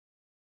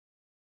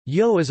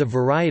Yeot is a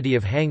variety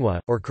of hangwa,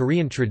 or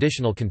Korean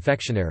traditional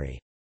confectionery.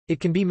 It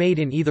can be made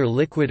in either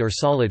liquid or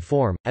solid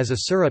form, as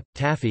a syrup,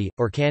 taffy,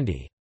 or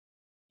candy.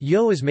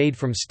 Yeot is made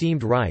from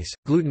steamed rice,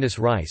 glutinous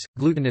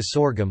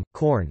sorghum,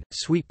 corn,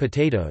 sweet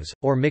potatoes,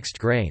 or mixed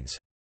grains.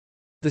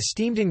 The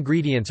steamed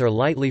ingredients are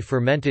lightly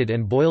fermented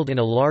and boiled in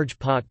a large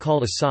pot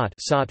called a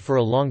sot for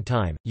a long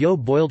time.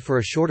 Yeot boiled for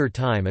a shorter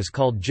time is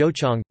called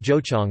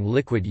jocheong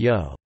liquid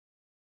yeot.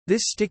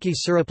 This sticky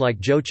syrup-like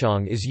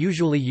jocheong is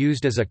usually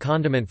used as a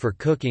condiment for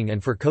cooking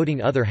and for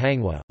coating other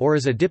hangwa, or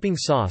as a dipping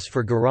sauce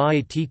for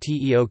garae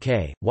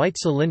tteok, white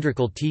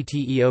cylindrical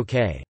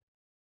tteok.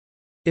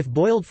 If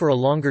boiled for a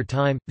longer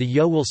time, the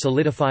yeot will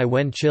solidify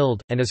when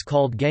chilled, and is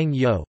called gang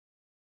yeot.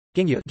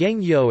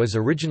 Gang yeot is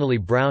originally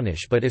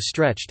brownish, but if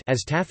stretched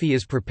as taffy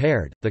is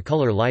prepared, the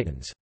color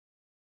lightens.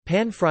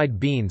 Pan-fried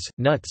beans,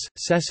 nuts,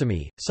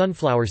 sesame,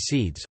 sunflower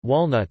seeds,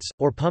 walnuts,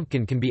 or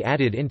pumpkin can be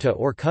added into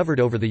or covered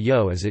over the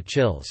yeot as it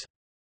chills.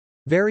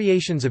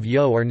 Variations of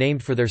yeot are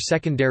named for their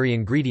secondary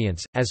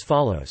ingredients, as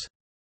follows.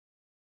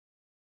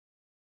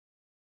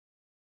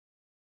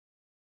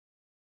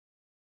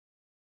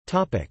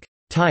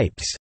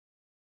 Types.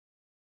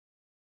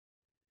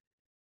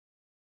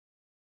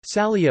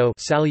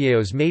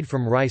 Salyeos made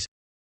from rice.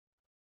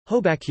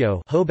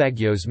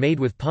 Hobagyos made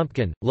with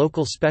pumpkin,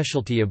 local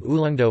specialty of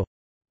Ulleungdo.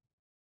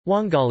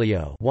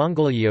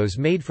 Wongolyos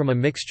made from a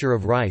mixture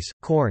of rice,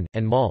 corn,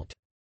 and malt.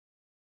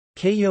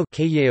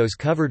 Kyeos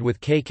covered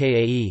with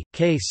kkae,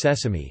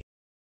 sesame.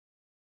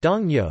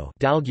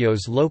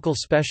 Dalgyos local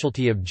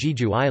specialty of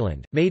Jeju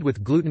Island, made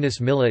with glutinous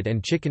millet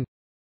and chicken.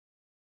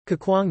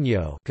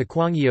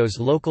 Kakwangyeos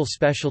local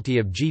specialty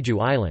of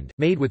Jeju Island,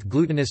 made with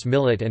glutinous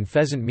millet and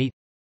pheasant meat.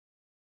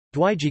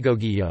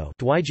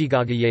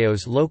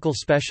 Dwijigogyeos local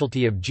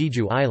specialty of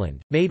Jeju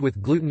Island, made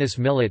with glutinous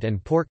millet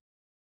and pork.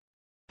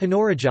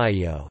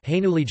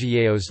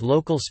 Hanuligyeos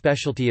local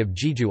specialty of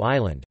Jeju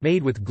Island,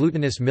 made with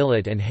glutinous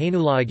millet and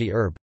hanulagi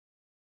herb.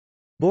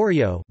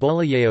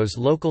 Bolyeos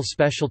local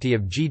specialty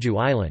of Jeju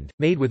Island,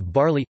 made with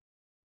barley.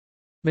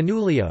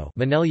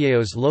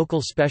 Manelyeos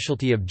local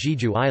specialty of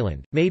Jeju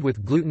Island, made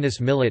with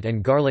glutinous millet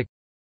and garlic.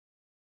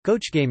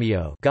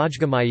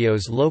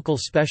 Gojgamyeos local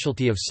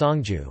specialty of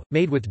Songju,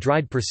 made with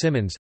dried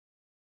persimmons.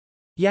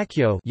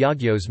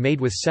 Yagyos made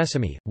with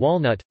sesame,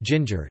 walnut,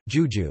 ginger,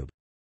 jujube.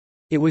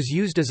 It was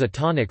used as a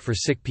tonic for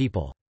sick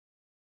people.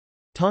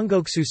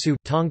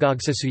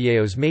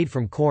 Tongogsusuyos made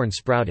from corn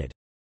sprouted.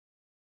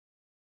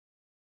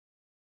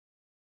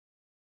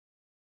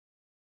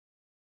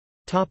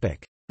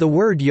 The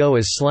word yeot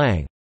is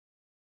slang.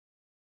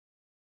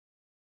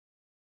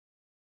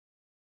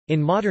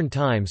 In modern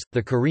times,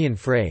 the Korean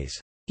phrase,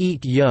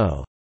 eat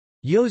yeot,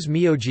 yeot's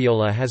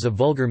myeogyeola has a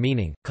vulgar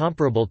meaning,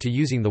 comparable to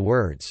using the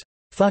words,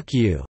 fuck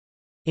you,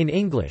 in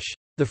English.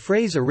 The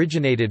phrase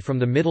originated from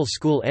the middle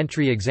school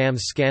entry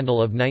exams scandal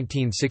of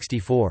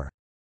 1964.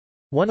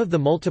 One of the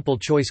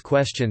multiple-choice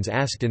questions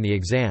asked in the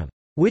exam,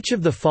 which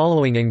of the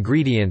following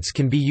ingredients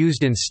can be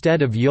used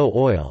instead of yeot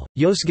oil,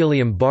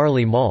 yosgillium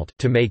barley malt,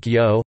 to make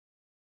yeot?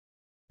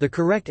 The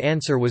correct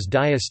answer was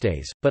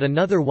diastase, but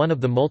another one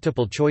of the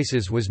multiple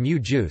choices was mu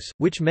juice,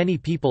 which many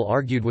people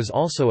argued was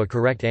also a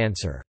correct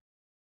answer.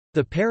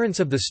 The parents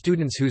of the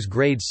students whose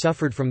grades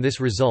suffered from this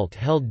result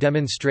held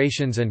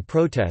demonstrations and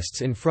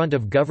protests in front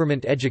of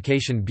government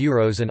education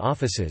bureaus and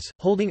offices,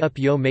 holding up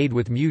yeot made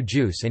with mu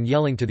juice and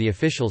yelling to the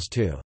officials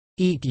to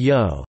eat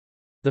yeot.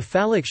 The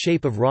phallic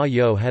shape of raw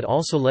yeot had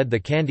also led the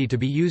candy to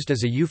be used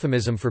as a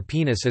euphemism for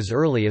penis as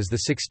early as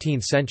the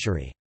 16th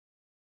century.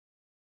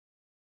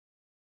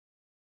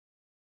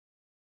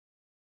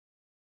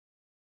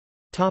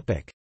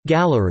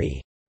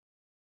 Gallery.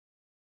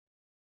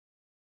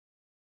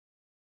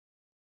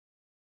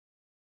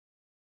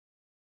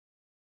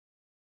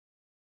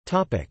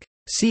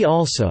 See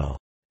also: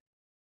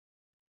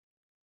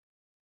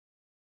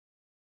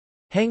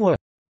 hangwa,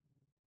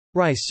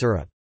 rice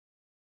syrup.